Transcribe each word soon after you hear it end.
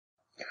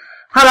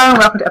Hello and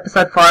welcome to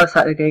episode 5 of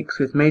Saturday Geeks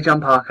with me,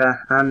 John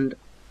Parker, and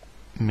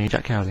me,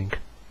 Jack Cowling.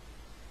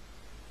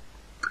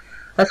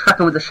 Let's crack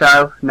on with the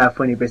show. No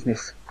funny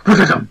business.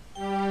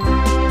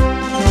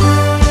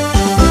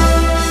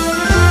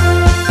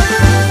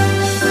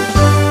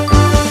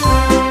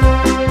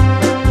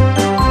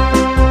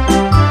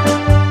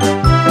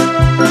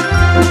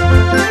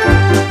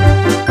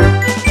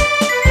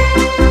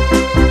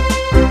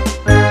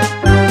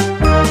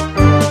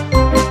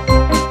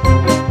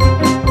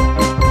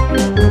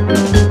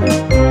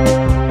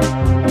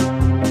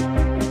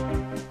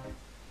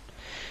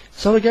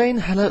 So again,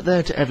 hello out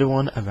there to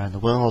everyone around the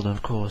world, and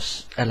of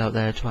course, hello out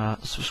there to our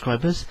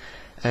subscribers.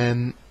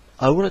 I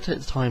want to take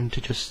the time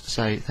to just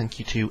say thank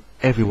you to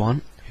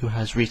everyone who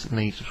has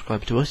recently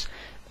subscribed to us,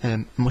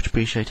 much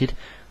appreciated,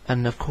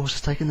 and of course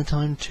has taken the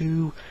time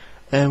to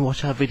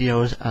watch our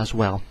videos as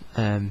well.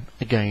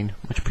 Again,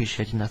 much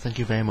appreciated. Now, thank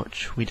you very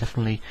much. We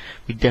definitely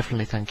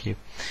thank you.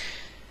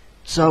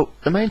 So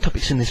the main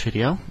topics in this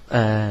video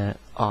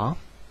are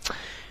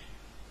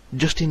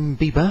Justin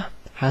Bieber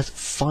has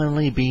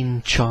finally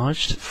been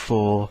charged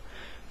for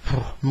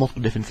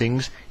multiple different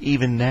things.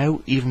 Even now,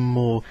 even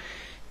more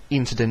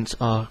incidents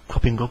are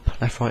cropping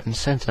up left, right and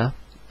centre.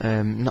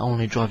 Not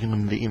only driving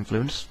under the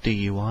influence,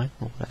 DUI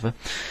or whatever,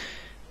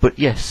 but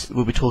yes,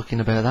 we'll be talking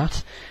about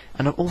that.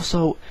 And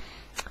also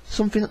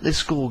something that the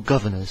school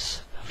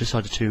governors have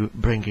decided to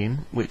bring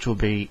in, which will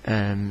be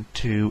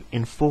to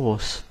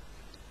enforce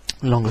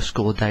longer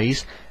school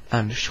days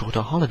and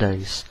shorter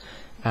holidays.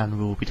 And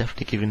we'll be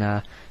definitely giving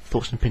our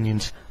thoughts and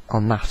opinions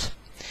on that.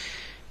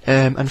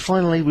 And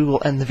finally, we will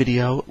end the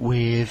video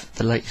with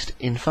the latest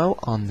info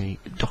on the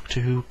Doctor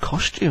Who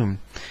costume.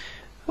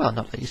 Well,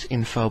 not latest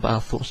info, but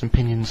our thoughts and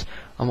opinions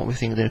on what we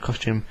think the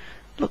costume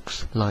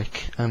looks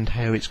like and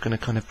how it's going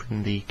to kind of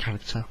bring the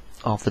character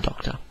of the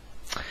Doctor,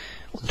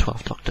 or the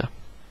 12th Doctor.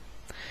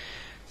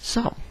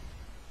 So,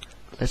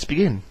 let's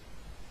begin.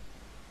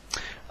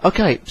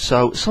 Okay,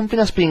 so something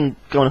that's been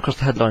going across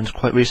the headlines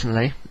quite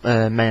recently,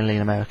 mainly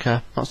in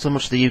America, not so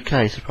much the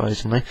UK,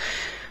 surprisingly,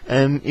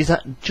 is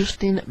that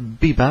Justin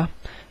Bieber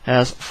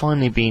has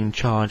finally been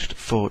charged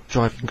for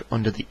driving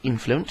under the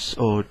influence,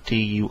 or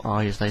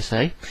DUI as they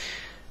say.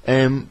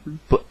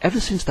 But ever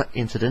since that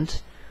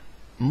incident,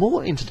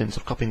 more incidents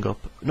are cropping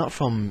up, not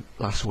from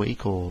last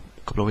week or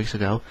a couple of weeks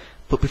ago,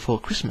 but before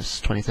Christmas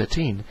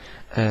 2013.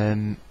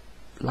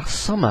 Last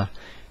summer,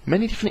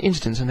 many different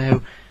incidents are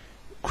now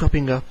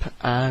cropping up,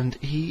 and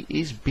he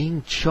is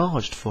being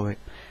charged for it.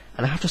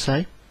 And I have to say,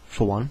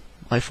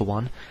 I for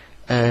one,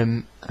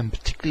 I'm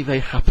particularly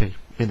very happy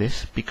with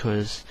this,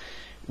 because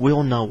we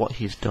all know what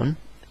he's done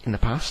in the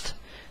past,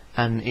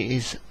 and it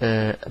is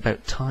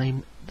about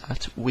time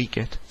that we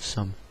get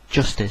some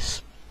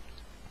justice.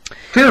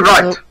 Too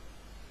right. So,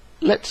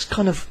 let's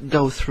kind of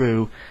go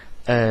through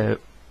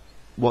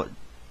what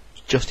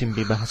Justin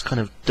Bieber has kind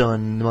of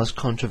done, the most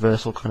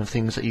controversial kind of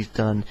things that he's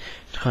done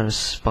to kind of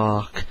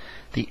spark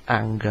the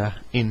anger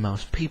in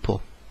most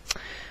people.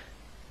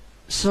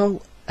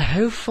 So,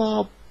 how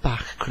far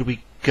back could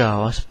we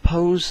go? I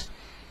suppose,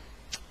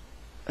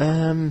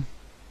 just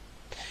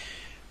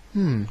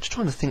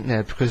trying to think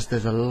now, because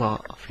there's a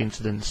lot of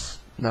incidents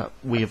that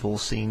we have all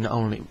seen, not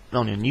only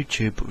on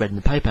YouTube, but read in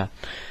the paper.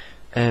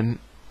 I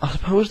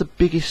suppose the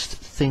biggest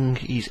thing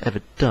he's ever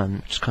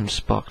done, which kind of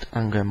sparked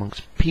anger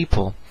amongst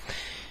people,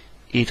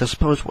 is I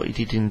suppose what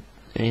he did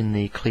in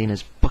the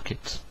cleaner's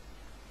bucket.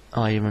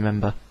 I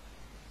remember.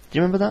 Do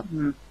you remember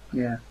that?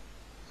 Yeah.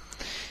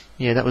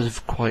 Yeah, that was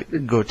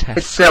quite grotesque.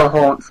 It still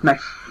haunts me.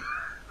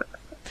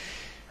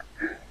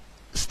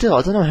 Still,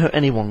 I don't know how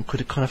anyone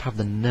could kind of have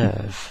the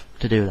nerve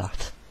to do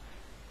that.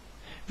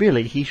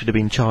 Really, he should have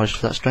been charged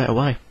for that straight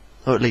away,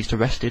 or at least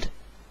arrested.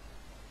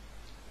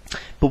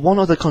 But one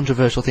other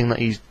controversial thing that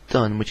he's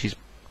done, which he's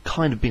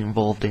kind of been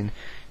involved in,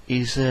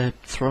 is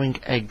throwing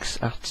eggs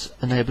at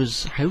a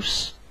neighbour's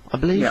house, I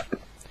believe,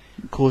 Yep.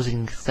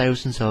 causing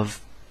thousands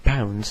of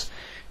pounds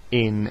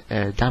in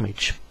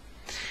damage.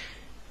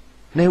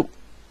 Now,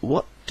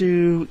 what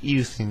do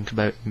you think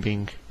about him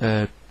being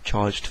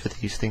charged for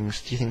these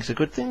things? Do you think it's a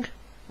good thing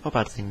or a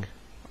bad thing?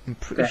 I'm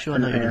pretty sure I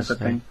know you're going to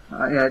say.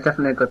 Yeah,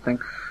 definitely a good thing.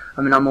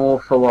 I mean, I'm all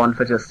for one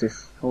for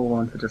justice. All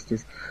one for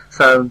justice.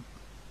 So,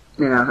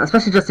 you know,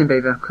 especially Justin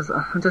Bieber, because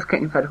I'm just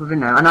getting fed up with him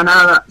now. And I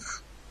know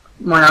that's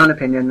my own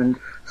opinion, and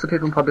some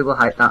people probably will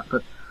hate that,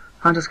 but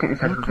I'm just getting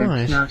fed up with him.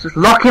 You know, just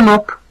lock him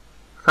up,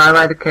 throw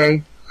away the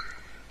key,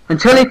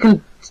 until he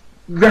can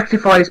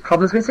rectify his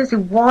problems. But seriously,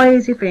 why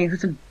is he being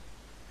such an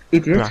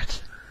idiot?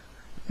 Right.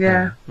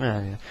 Yeah.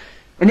 Yeah.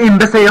 An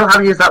imbecile. I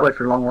haven't used that word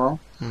for a long while.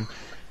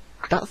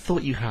 That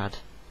thought you had,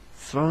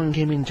 throwing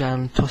him in jail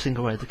and tossing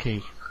away the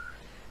key,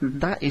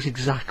 that is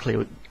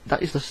exactly,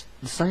 that is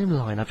the same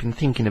line I've been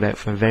thinking about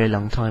for a very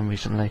long time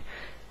recently.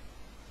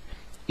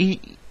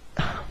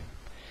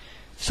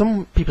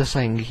 Some people are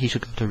saying he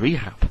should go to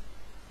rehab.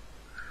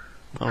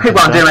 It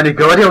won't do any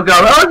good. He'll go,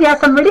 oh yes,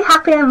 I'm really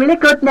happy, I'm really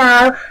good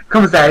now.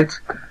 Comes out,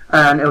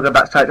 and he'll go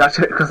back straight back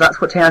to it, because that's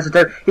what teenagers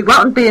do. It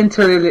won't be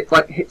until he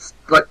hits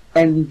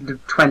end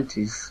of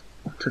 20s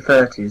to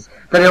 30s,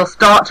 then he'll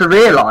start to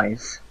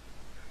realise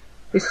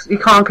he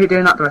can't keep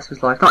doing that the rest of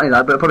his life. Not only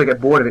that, but he'll probably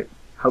get bored of it,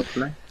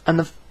 hopefully.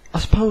 And I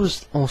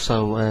suppose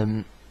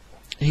also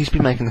he's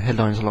been making the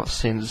headlines a lot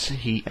since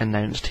he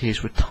announced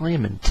his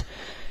retirement.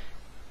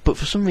 But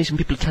for some reason,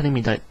 people are telling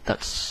me that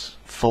that's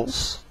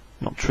false,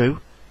 not true.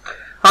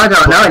 I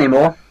don't know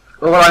anymore.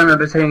 All I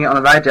remember is hearing it on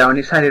the radio, and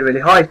it sounded really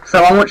high.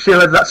 So I'm not sure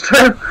whether that's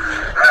true.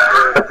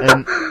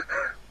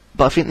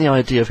 But I think the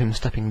idea of him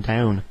stepping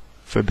down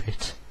for a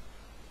bit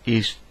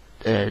is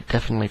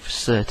definitely for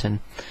certain.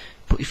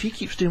 But if he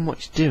keeps doing what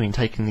he's doing,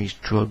 taking these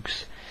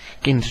drugs,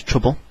 getting into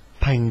trouble,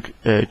 paying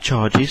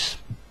charges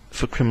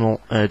for criminal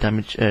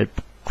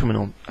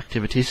criminal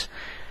activities,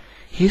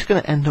 he's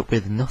going to end up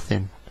with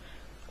nothing.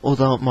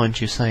 Although, mind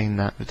you, saying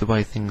that with the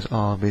way things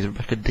are with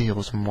record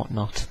deals and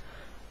whatnot,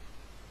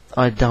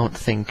 I don't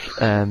think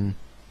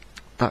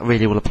that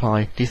really will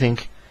apply. Do you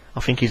think? I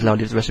think he's allowed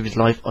to live the rest of his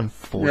life,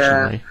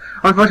 unfortunately.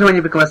 Yeah. Unfortunately, when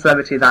you become a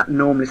celebrity, that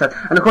normally says.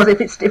 And of course,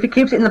 if he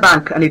keeps it in the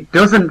bank and he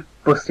doesn't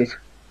bust it,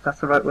 that's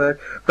the right word.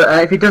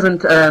 But if he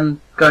doesn't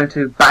go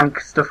into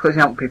bank stuff, because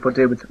you know what people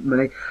do with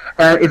money,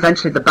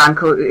 eventually the bank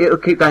it'll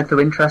keep going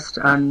through interest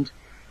and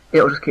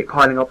it'll just keep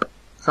piling up.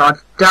 So I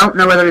don't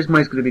know whether his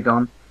money's going to be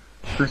gone.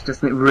 It's just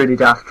something really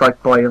daft,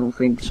 like buy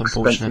something It's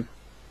unfortunate.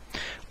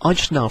 I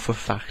just know for a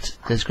fact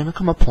there's going to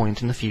come a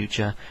point in the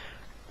future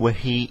where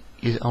he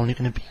is only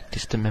going to be a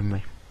distant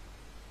memory.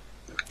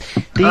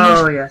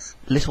 These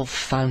little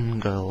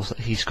fangirls that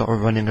he's got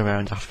running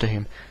around after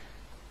him,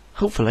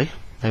 hopefully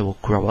they will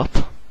grow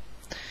up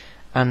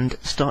and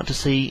start to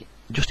see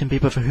Justin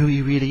Bieber for who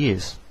he really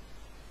is.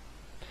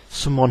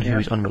 Someone who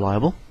is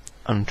unreliable,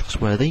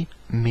 untrustworthy,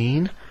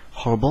 mean,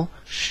 horrible,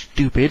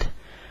 stupid.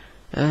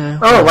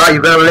 Oh wow,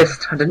 you've got a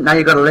list. I didn't know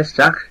you got a list,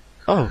 Jack.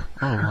 Oh,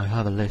 I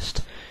have a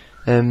list.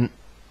 But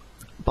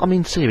I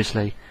mean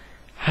seriously,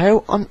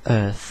 how on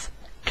earth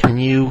can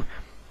you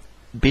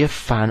be a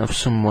fan of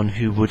someone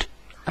who would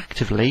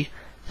actively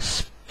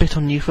spit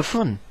on you for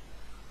fun?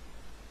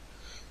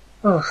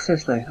 Oh,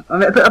 seriously.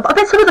 I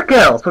bet some of the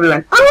girls probably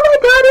went, "Oh my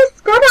god, he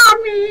spat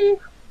on me!"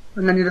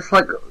 And then you're just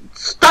like,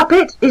 "Stop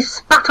it! He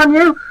spat on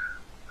you!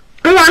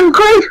 Be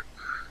angry!"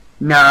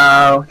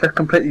 No, they're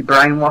completely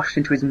brainwashed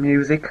into his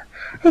music.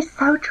 He's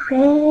so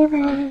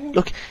dreamy.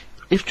 Look,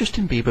 if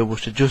Justin Bieber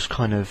was to just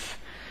kind of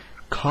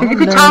if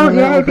he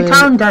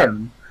toned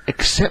down,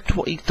 accept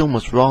what he'd done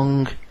was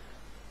wrong,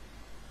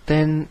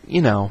 then,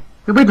 you know.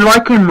 we'd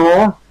like him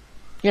more.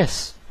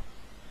 Yes.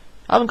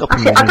 I haven't got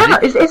Actually, I don't know,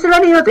 is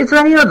there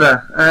any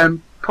other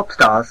pop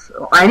stars,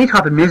 or any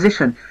type of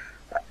musician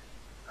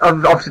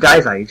of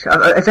today's age,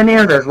 is any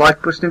others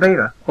like Justin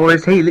Bieber? Or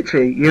is he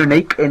literally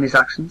unique in his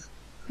actions?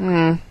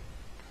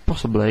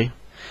 Possibly.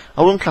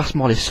 I wouldn't class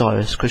Miley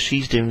Cyrus because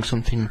she's doing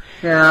something.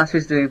 Yeah,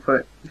 she's doing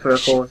for a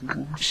cause.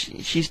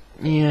 She's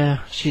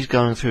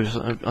going through.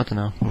 I don't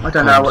know. I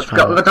don't know.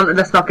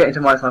 Let's not get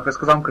into Miley Cyrus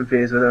because I'm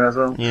confused with her as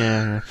well.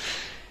 Yeah.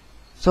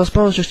 So I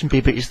suppose Justin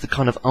Bieber is the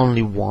kind of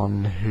only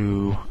one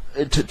who,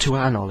 to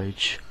our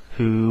knowledge,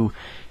 who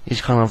is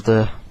kind of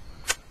the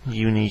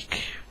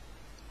unique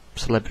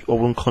celebrity. I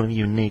wouldn't call him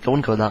unique. I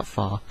wouldn't go that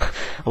far.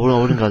 I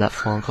wouldn't go that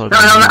far and call him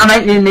unique. I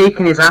meant unique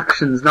in his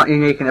actions, not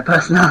unique in a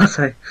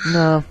personality.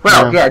 No.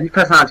 Well, yeah,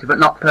 personality, but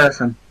not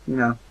person. You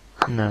know.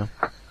 No.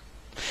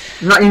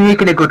 Not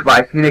unique in a good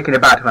way. Unique in a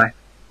bad way.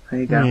 There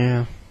you go.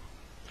 Yeah.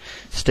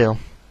 Still,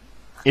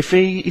 if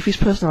his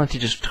personality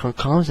just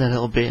calms down a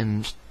little bit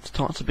and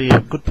starts to be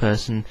a good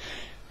person,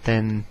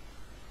 then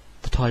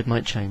the tide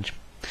might change.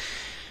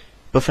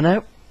 But for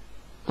now,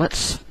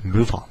 let's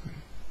move on.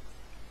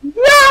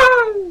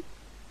 Yay!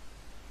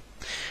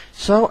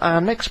 So our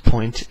next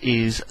point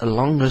is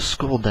longer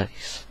school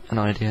days, an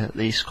idea that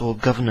the school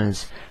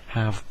governors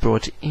have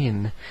brought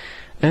in.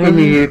 In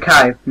the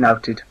UK,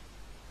 noted.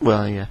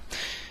 Well, yeah.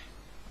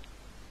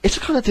 It's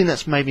the kind of thing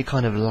that's made me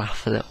kind of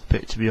laugh a little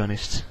bit, to be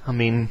honest. I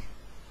mean,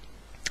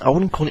 I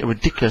wouldn't call it a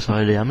ridiculous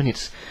idea. I mean,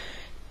 it's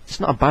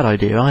not a bad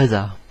idea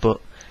either,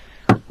 but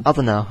I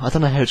don't know. I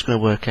don't know how it's going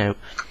to work out.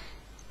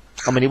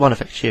 I mean, it won't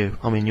affect you.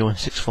 I mean, you're in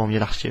sixth form,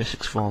 you're last year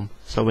sixth form,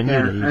 so when you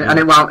leave... and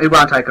it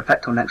won't take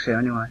effect till next year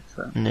anyway,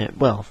 so... Yeah,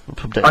 well...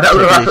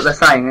 that's what they're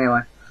saying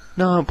anyway.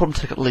 No, it'll probably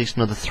take at least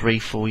another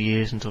 3-4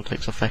 years until it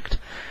takes effect.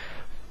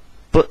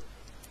 But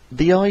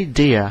the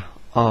idea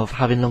of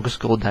having longer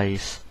school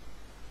days,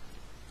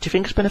 do you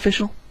think it's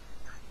beneficial?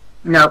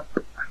 No,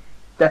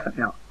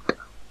 definitely not.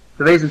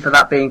 The reason for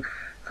that being,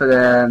 for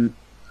the...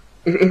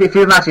 If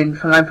you imagine,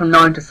 from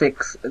 9 to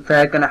 6,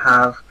 they're going to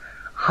have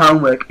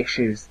homework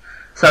issues.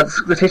 So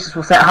the teachers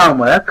will set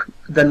homework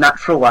the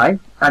natural way,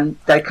 and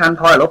they can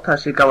pile up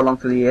as you go along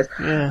through the years.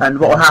 Yeah. And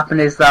what will happen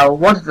is they'll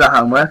want to do their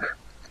homework.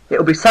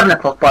 It'll be 7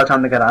 o'clock by the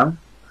time they get home.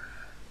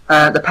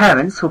 The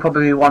parents will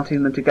probably be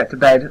wanting them to get to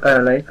bed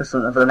early for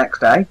the next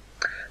day.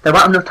 They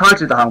won't have enough time to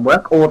do the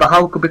homework, or the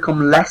whole could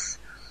become less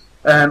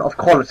of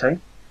quality,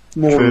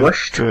 more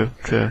rushed. True.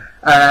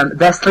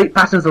 Their sleep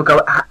patterns will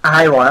go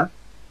haywire.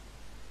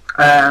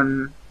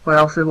 What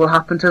else will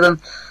happen to them?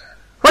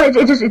 Well,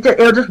 it'll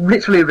just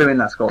literally ruin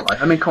that school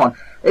life. I mean, come on.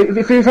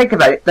 If you think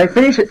about it, they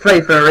finish at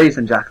 3 for a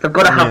reason, Jack. They've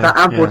got to have that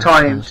ample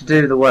time to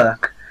do the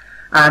work.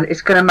 And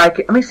it's going to make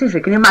it... I mean,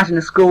 seriously, can you imagine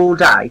a school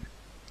day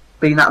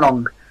being that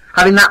long?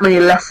 Having that many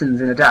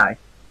lessons in a day?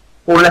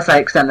 Or unless they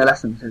extend the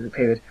lessons in a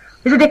period.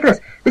 It's ridiculous.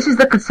 This is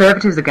the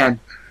Conservatives again.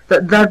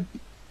 They're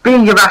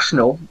being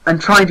irrational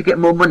and trying to get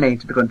more money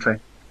into the country.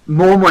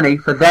 More money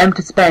for them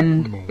to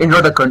spend in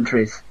other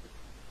countries.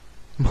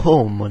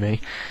 More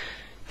money?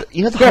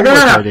 You know the whole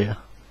idea?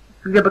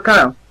 Yeah, but carry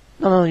on.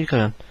 No, you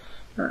carry on.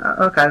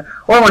 Okay.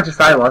 All I wanted to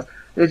say was,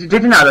 did you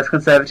know that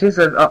Conservatives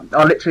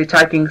are literally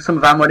taking some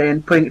of our money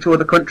and putting it to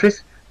other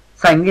countries?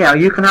 Saying,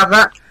 you can have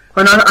that.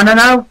 And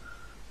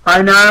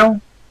I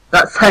know,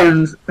 that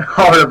sounds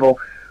horrible.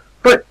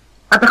 But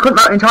at the current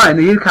moment in time,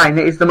 the UK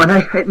needs the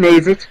money, it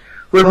needs it.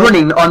 We're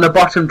running on the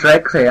bottom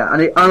dregs here,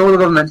 and all the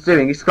government's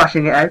doing is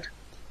splashing it out.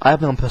 I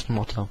have my own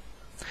personal motto.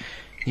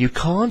 You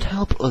can't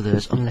help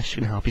others unless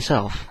you can help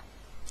yourself.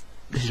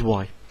 This is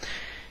why.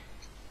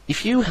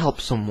 If you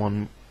help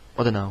someone,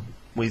 I don't know,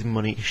 with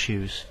money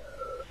issues,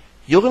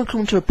 you're going to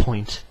come to a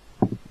point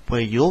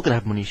where you're going to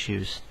have money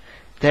issues.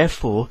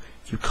 Therefore,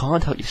 you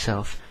can't help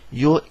yourself.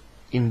 You're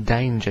in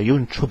danger. You're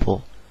in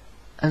trouble.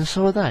 And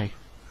so are they.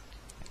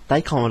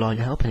 They can't rely on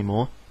your help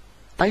anymore.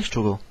 They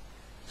struggle.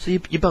 So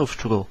you both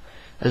struggle.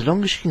 As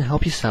long as you can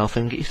help yourself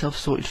and get yourself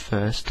sorted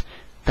first,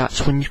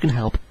 that's when you can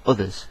help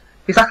others.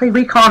 Exactly.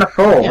 We can't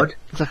afford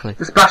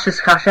to splash this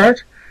cash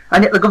out.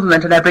 And yet the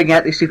government are now bringing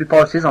out these stupid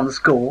policies on the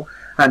school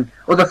and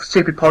other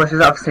stupid policies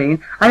that I've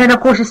seen. And then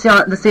of course you see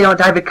on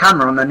David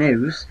Cameron on the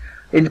news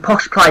in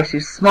posh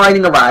places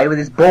smiling away with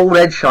his bald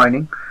head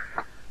shining.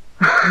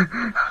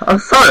 I'm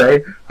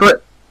sorry,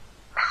 but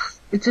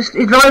it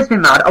drives me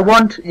mad. I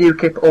want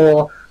UKIP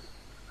or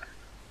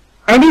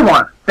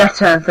anyone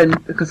better than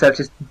the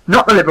Conservatives,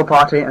 not the Liberal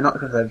Party and not the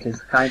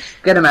Conservatives. Okay,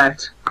 just get them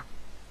out.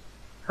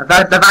 They've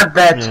had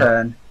their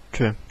turn.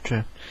 True.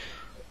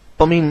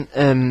 But I mean,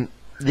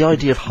 the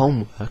idea of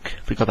homework,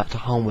 if we go back to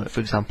homework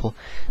for example,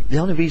 the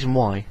only reason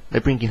why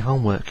they're bringing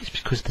homework is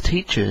because the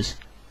teachers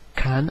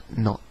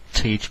cannot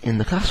teach in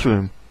the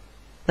classroom.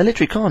 They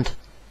literally can't.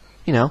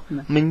 I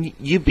mean,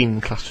 you've been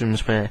in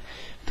classrooms where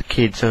the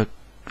kids are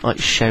like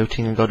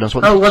shouting and God knows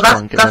what.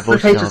 That's the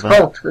teacher's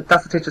fault.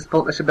 That's the teacher's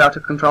fault. They should be able to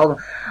control them.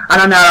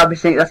 And I know I'll be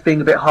thinking that's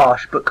being a bit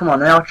harsh, but come on,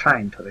 they are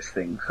trained for this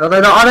thing. Are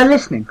they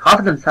listening? Half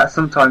of them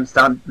sometimes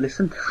don't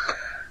listen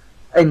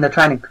in the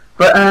training.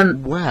 But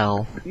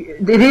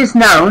it is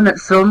known that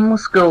some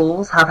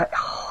schools have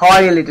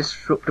highly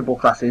disruptable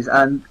classes,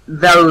 and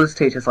those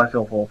teachers I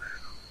feel for.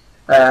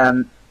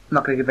 I'm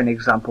not going to give any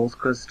examples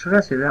because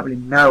traditionally I don't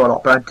really know a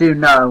lot, but I do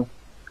know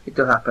it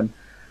does happen.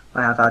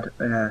 I have had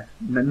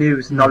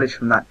knowledge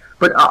from that.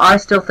 But I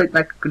still think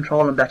they can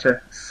control them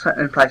better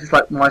in places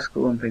like my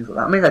school and things like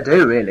that. I mean, they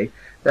do really.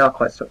 They are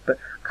quite strict. But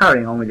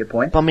carrying on with your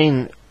point. I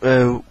mean,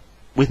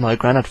 with my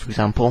granddad, for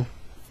example,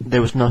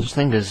 there was no such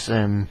thing as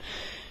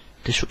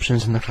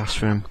disruptions in the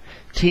classroom.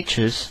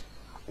 Teachers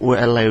were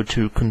allowed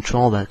to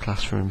control their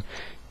classroom.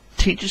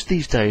 Teachers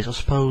these days, I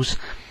suppose,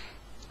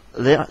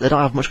 they don't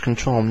have much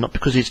control, not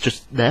because it's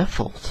just their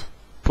fault,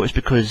 but it's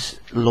because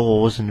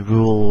laws and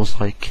rules,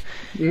 like,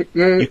 you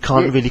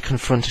can't really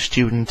confront a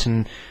student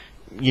and,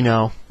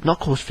 not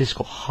cause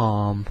physical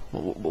harm.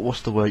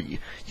 What's the word? You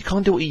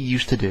can't do what you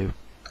used to do.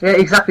 Yeah,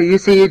 exactly. You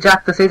see,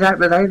 Jack, they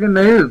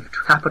removed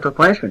capital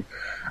punishment.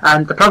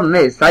 And the problem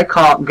is, they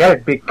can't get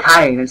a big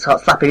cane and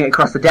start slapping it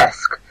across the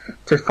desk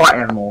to fight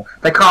anymore.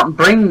 They can't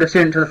bring the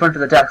student to the front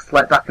of the desk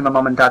like back in my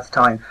mum and dad's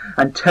time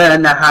and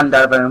turn their hand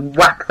over and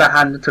whack their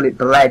hand until it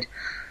bled.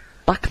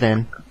 Back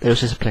then, there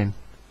was discipline.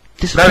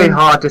 Very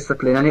hard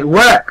discipline, and it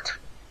worked.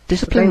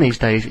 Discipline these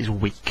days is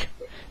weak.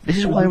 This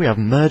is why we have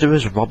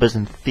murderers, robbers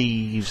and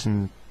thieves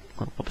and...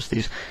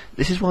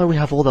 This is why we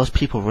have all those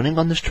people running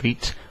on the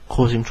street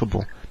causing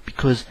trouble.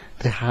 Because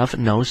they have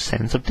no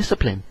sense of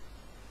discipline.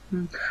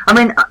 I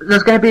mean,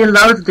 there's going to be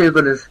loads of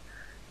do-gooders,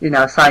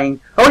 saying,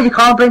 "Oh, you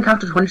can't bring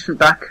capital punishment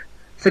back.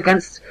 It's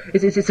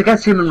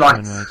against human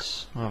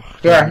rights."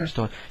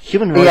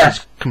 Human rights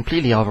is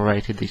completely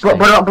overrated these days.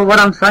 But what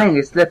I'm saying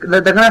is, they're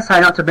going to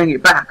say not to bring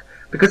it back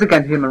because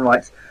against human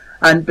rights,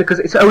 and because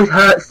it always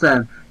hurts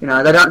them. They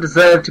don't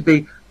deserve to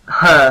be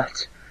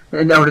hurt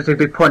in order to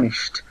be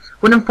punished.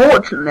 Well,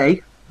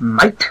 unfortunately,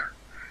 mate,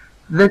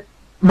 the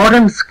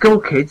modern school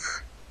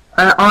kids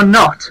are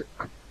not.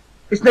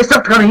 It's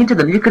not going into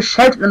them. You could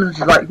shout at them as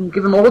you like. You can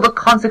give them all the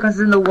consequences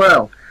in the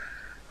world.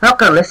 They're not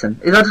going to listen.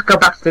 They'll just go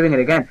back to doing it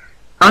again.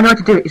 I know how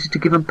to do it is to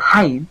give them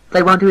pain.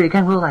 They won't do it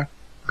again, will they?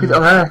 Because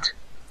it'll hurt.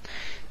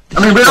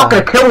 I mean, we're not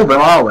going to kill them,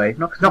 are we?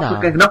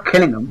 Not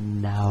killing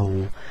them.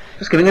 No.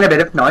 Just giving them a bit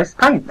of nice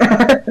pain.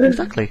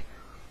 Exactly.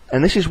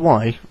 And this is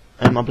why,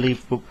 I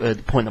believe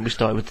the point that we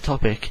started with the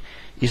topic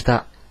is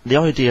that the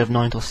idea of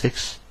 9 till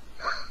 6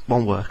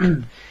 won't work.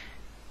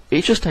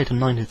 It just stayed on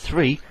 9 to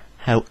 3.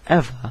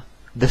 However,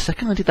 the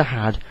second idea they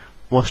had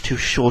was to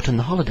shorten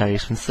the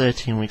holidays from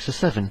 13 weeks to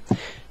 7.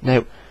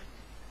 Now,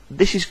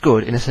 this is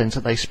good in a sense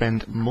that they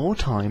spend more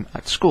time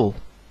at school.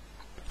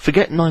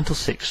 Forget 9 till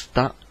 6,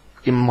 that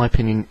in my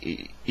opinion,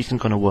 isn't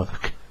going to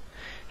work.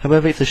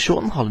 However, if they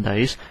shorten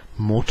holidays,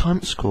 more time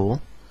at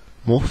school,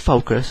 more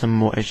focus and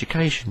more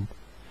education.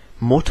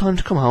 More time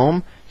to come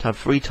home, to have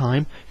free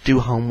time, do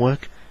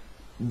homework.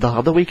 They'll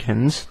have the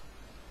weekends,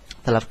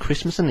 they'll have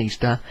Christmas and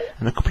Easter,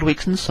 and a couple of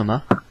weeks in the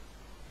summer,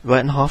 right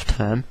in half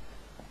term.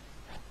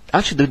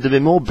 Actually, there'll be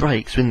more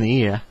breaks in the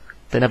year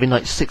than having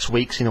like 6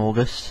 weeks in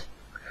August.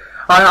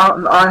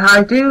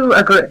 I do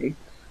agree,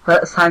 but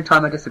at the same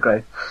time I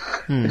disagree.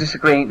 They're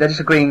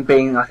disagreeing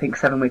being, I think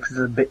 7 weeks is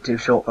a bit too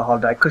short for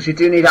holiday, because you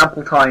do need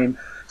ample time,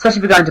 especially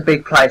if you're going to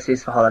big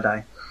places for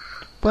holiday.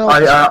 Well,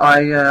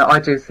 I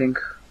do think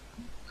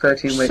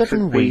 13 weeks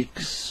 7 would be...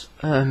 weeks.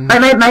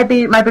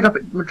 Maybe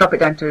drop it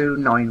down to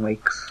 9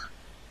 weeks.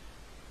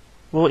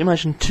 Well,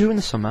 imagine 2 in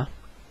the summer,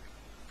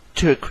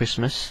 2 at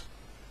Christmas.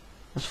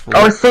 That's 4.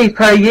 Oh, I see,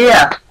 per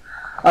year.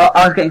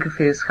 I was getting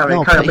confused. Carry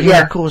on, but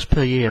yeah, of course,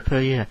 per year.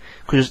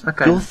 Because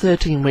your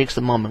 13 weeks at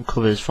the moment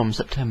covers from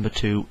September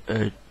to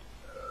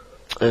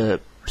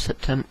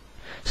September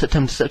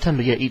to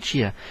September, yeah, each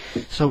year.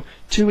 So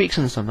 2 weeks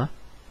in the summer,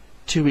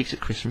 2 weeks at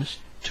Christmas,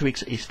 2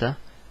 weeks at Easter.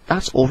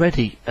 That's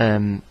already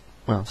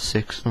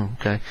 6. Oh,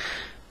 okay.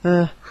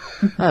 I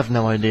have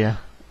no idea,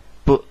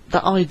 but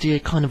that idea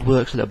kind of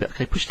works a little bit.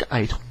 Okay, push it to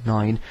 8 or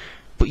 9,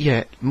 but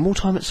yeah, more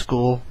time at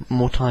school,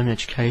 more time in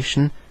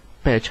education,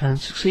 better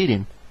chance of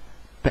succeeding.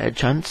 Better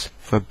chance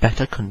for a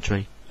better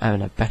country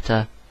and a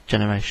better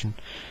generation.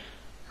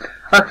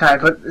 Okay,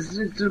 but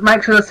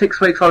make sure the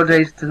 6 weeks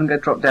holidays doesn't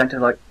get dropped down to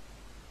like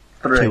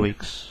 3. 2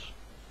 weeks.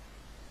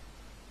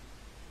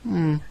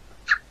 No,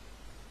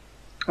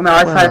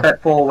 I'd say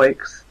about 4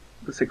 weeks.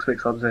 The 6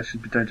 weeks holidays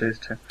should be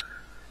reduced to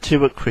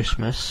 2 at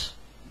Christmas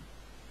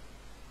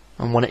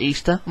and 1 at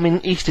Easter. I mean,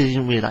 Easter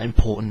isn't really that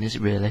important, is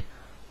it really?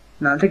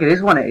 No, I think it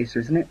is 1 at Easter,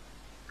 isn't it?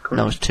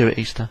 No, it's 2 at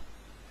Easter.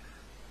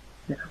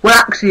 Yeah. Well,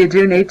 actually, you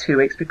do need 2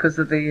 weeks because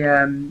of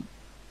the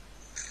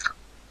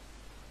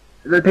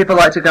people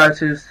like to go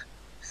to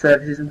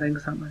services and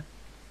things, don't they?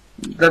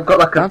 They've got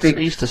like a big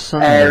Easter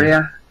Sunday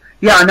area.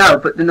 Yeah, I know,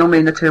 but normally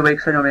in the 2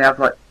 weeks they normally have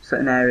like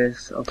certain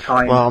areas of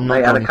time. Well, I'm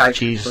not going to to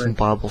Jesus and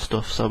Bible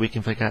stuff, so we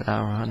can forget that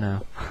right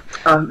now.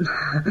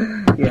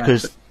 Yeah,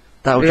 because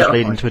that would just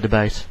lead into a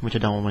debate, which I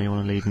don't really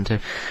want to lead into.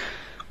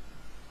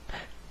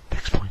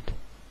 Next point.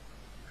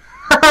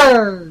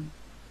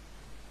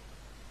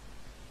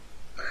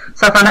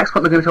 So for our next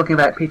point, we're going to be talking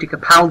about Peter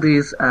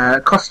Capaldi's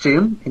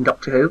costume in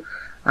Doctor Who,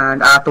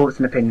 and our thoughts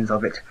and opinions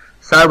of it.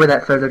 So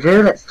without further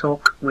ado, let's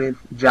talk with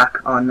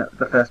Jack on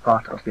the first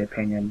part of the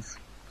opinions.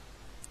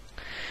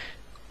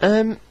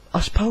 I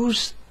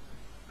suppose,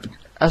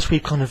 as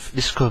we've kind of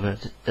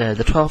discovered, the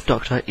 12th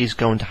Doctor is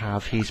going to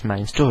have his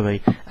main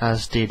story,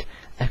 as did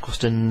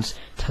Eccleston's,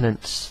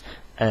 Tennant's,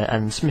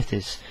 and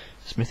Smith's.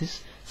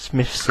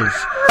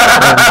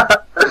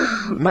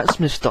 Matt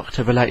Smith's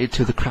Doctor related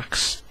to the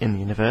cracks in the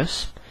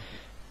universe.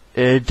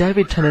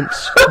 David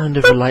Tennant's kind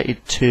of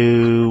related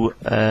to,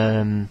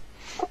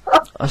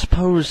 I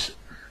suppose,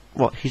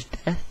 his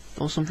death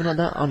or something like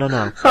that? I don't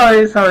know.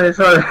 Sorry.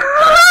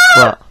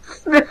 What?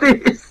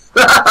 Smithy's.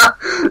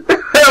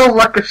 It feels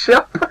like a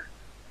shop.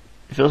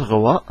 It feels like a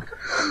what?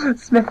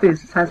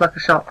 Smithy's. It sounds like a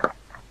shop.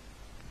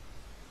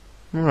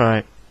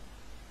 Right.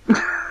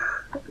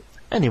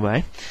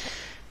 Anyway.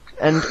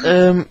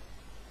 And,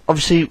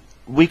 obviously,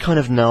 we kind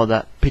of know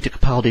that Peter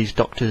Capaldi's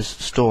Doctor's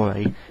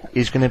story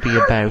is going to be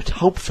about,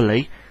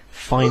 hopefully,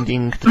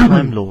 finding the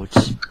Time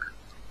Lords.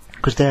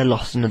 Because they're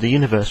lost in the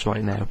universe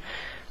right now.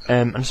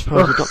 And I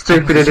suppose the Doctor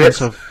stupid has a idiots.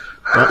 sense of...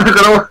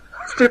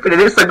 Stupid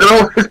idiots, they've got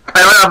all this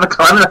power over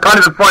time and they can't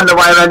even find their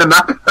way around a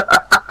map.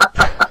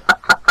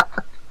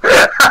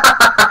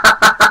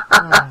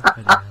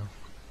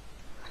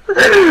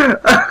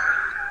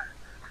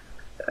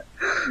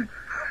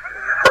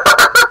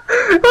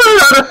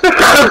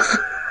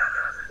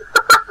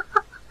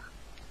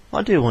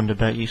 I do wonder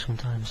about you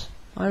sometimes.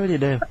 I really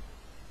do.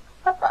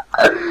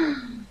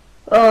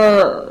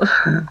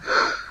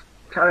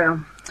 Carry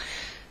on.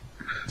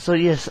 So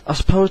yes, I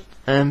suppose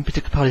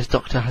Peter Capaldi's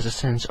Doctor has a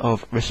sense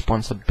of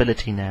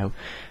responsibility now.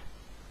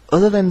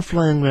 Other than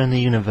flying around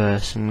the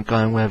universe and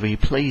going wherever he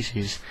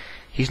pleases,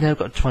 he's now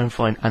got to try and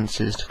find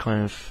answers to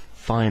kind of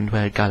find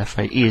where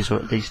Gallifrey is, or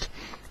at least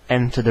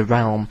enter the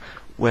realm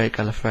where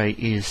Gallifrey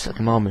is at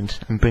the moment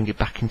and bring it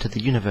back into the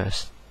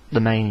universe. The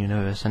main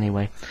universe,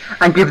 anyway.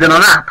 And give them a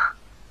map.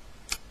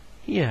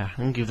 Yeah,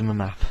 and give them a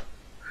map.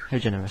 How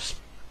generous.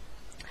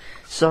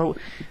 So,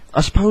 I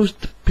suppose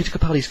Peter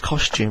Capaldi's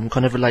costume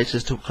kind of relates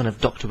as to what kind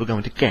of Doctor we're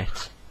going to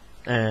get.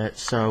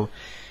 So,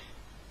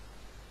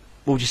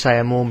 what would you say,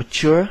 a more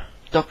mature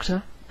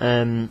Doctor?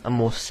 A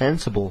more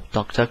sensible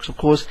Doctor? Because of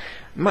course,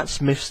 Matt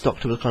Smith's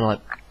Doctor was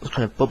kind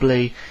of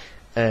bubbly,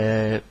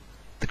 the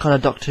kind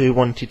of Doctor who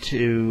wanted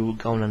to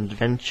go on an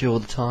adventure all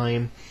the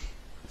time.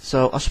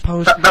 So, I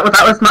suppose... That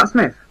was Matt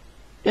Smith?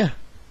 Yeah.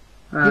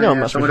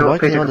 Matt Smith, what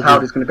Peter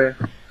Capaldi's going to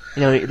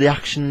be. The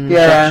actions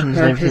and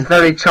everything. He's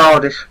very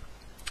childish.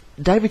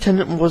 David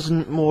Tennant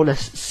wasn't more or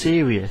less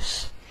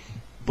serious,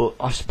 but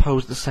I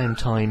suppose at the same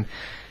time,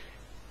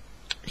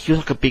 he was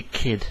like a big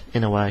kid,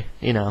 in a way,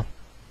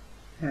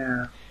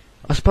 Yeah.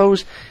 I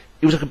suppose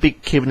he was like a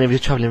big kid whenever he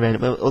was travelling around,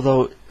 but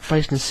although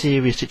facing a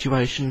serious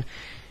situation,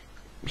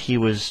 he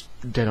was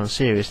dead on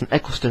serious. And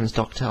Eccleston's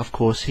doctor, of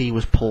course, he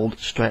was pulled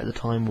straight at the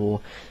Time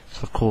War,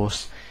 so of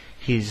course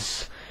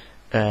his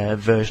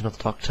version of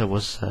the Doctor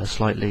was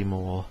slightly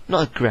more,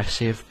 not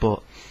aggressive,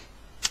 but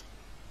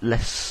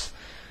less,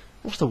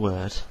 what's the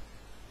word?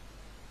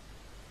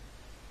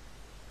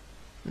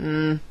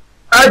 I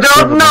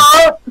don't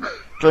know!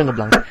 Drawing a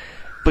blank.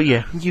 But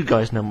yeah, you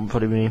guys know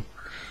what I mean.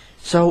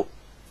 So,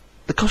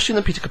 the costume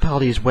that Peter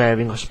Capaldi is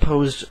wearing, I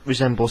suppose,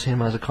 resembles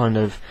him as a kind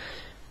of,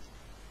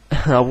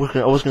 I was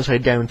going to say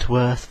down to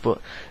earth,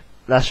 but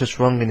that's just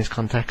wrong in this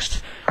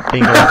context.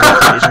 Being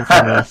isn't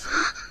from Earth.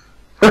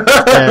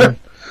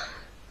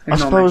 I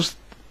suppose,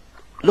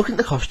 looking at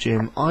the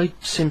costume, I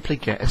simply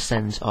get a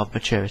sense of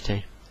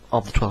maturity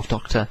of the 12th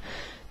Doctor.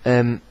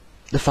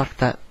 The fact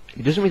that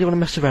he doesn't really want to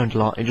mess around a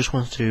lot, he just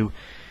wants to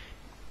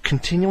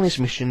continue on his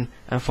mission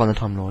and find the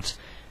Time Lords.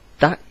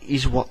 That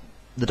is what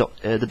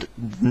the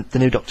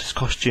new Doctor's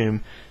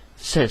costume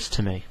says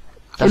to me.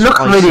 It looks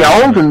really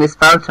old in this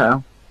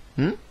photo.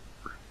 Hmm?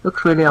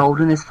 Looks really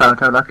old in this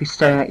photo, like he's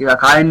staring at you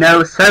like, I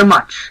know so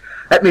much.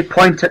 Let me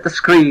point at the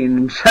screen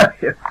and show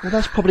you. Well,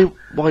 that's probably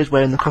why he's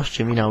wearing the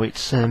costume. You know,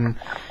 it's not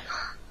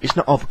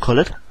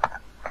overcoloured.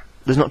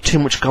 There's not too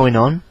much going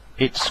on.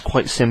 It's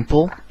quite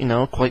simple. You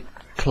know, quite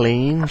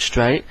clean,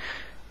 straight.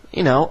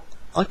 You know,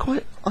 I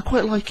quite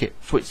like it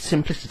for its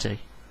simplicity.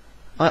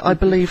 I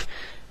believe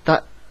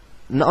that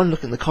not only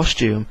looking at the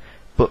costume,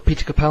 but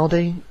Peter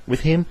Capaldi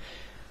with him,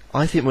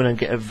 I think we're going to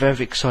get a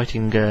very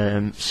exciting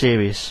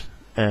series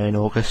in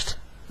August.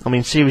 I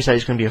mean, Series 8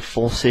 is going to be a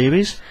full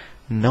series.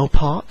 No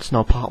parts,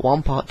 no part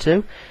 1, part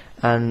 2,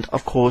 and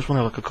of course we'll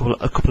have like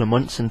a couple of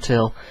months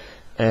until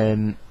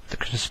the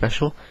Christmas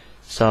special.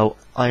 So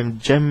I'm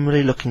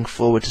generally looking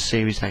forward to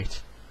Series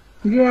 8.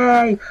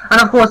 Yay!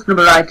 And of course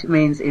number 8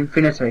 means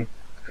infinity,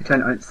 if you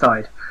turn it on its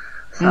side.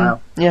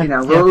 So, yeah, you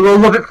know, we'll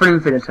love it for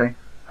infinity.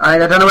 I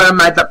don't know where I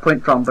made that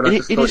point from, but I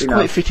just thought, it is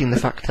quite fitting the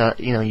fact that,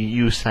 you know,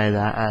 you say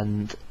that,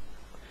 and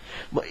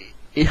but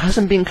it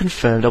hasn't been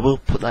confirmed, I will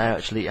put that out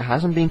actually, it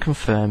hasn't been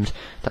confirmed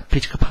that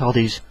Peter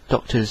Capaldi's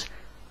Doctor's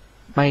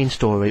main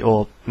story,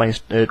 or main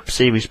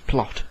series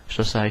plot,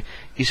 should I say,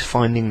 is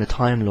finding the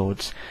Time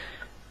Lords.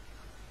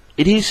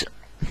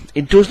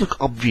 It does look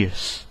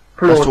obvious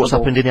as to what's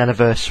happened in the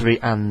anniversary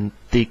and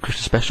the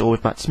Christmas special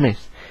with Matt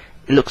Smith.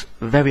 It looks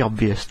very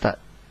obvious that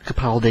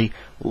Capaldi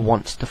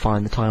wants to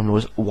find the Time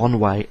Lords one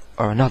way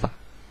or another.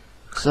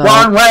 So,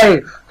 one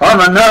way or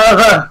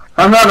another,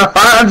 I'm gonna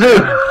find you.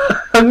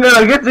 I'm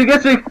gonna get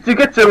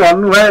you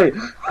one way.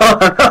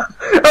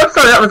 I'm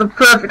sorry, that was a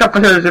perfect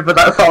opportunity for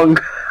that song.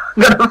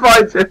 I'm gonna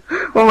find you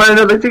one way or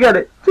another to get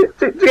it.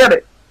 To get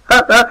it.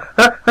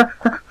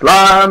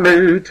 Fly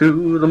me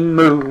to the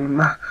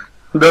moon.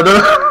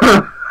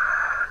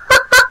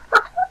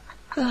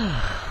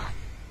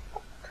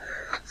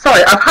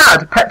 Sorry, I've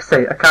had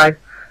Pepsi, okay?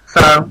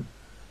 So,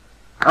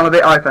 I'm a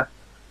bit hyper.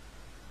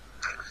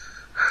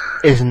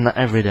 Isn't that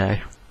every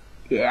day?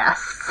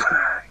 Yes.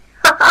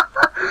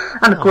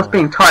 And of course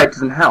being tired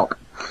doesn't help.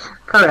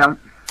 Carry on.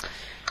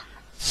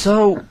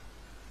 So,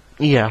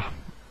 yeah,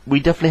 we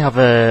definitely have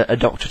a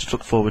Doctor to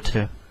look forward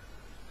to,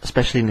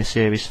 especially in this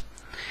series.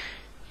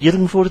 You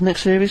looking forward to the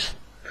next series?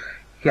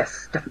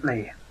 Yes,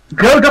 definitely.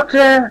 Go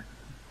Doctor!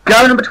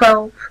 Go number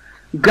 12!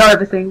 Go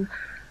everything!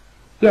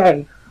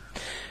 Yay!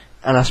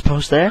 And I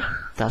suppose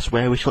that's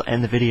where we shall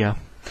end the video.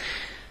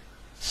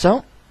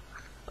 So,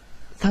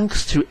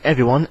 thanks to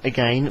everyone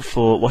again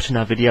for watching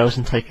our videos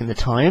and taking the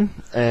time.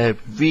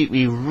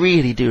 We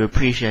really do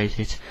appreciate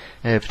it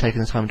for taking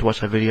the time to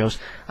watch our videos,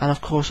 and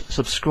of course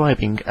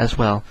subscribing as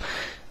well.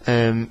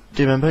 Do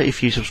remember,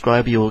 if you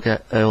subscribe you will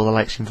get all the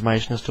latest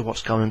information as to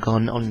what's going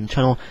on the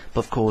channel,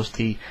 but of course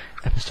the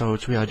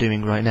episodes we are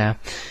doing right now.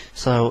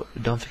 So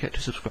don't forget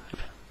to subscribe.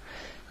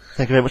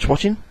 Thank you very much for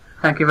watching.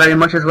 Thank you very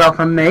much as well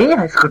from me.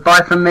 It's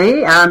goodbye from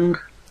me, and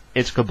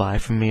it's goodbye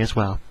from me as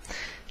well.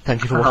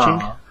 Thank you for watching.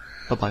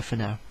 Bye bye for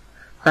now.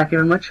 Thank you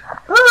very much.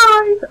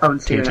 Bye. Oh,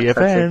 and see you in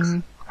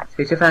episode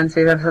 6. See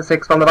you in episode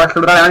 6. Bye bye.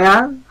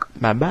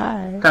 Bye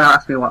bye. Don't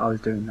ask me what I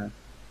was doing though.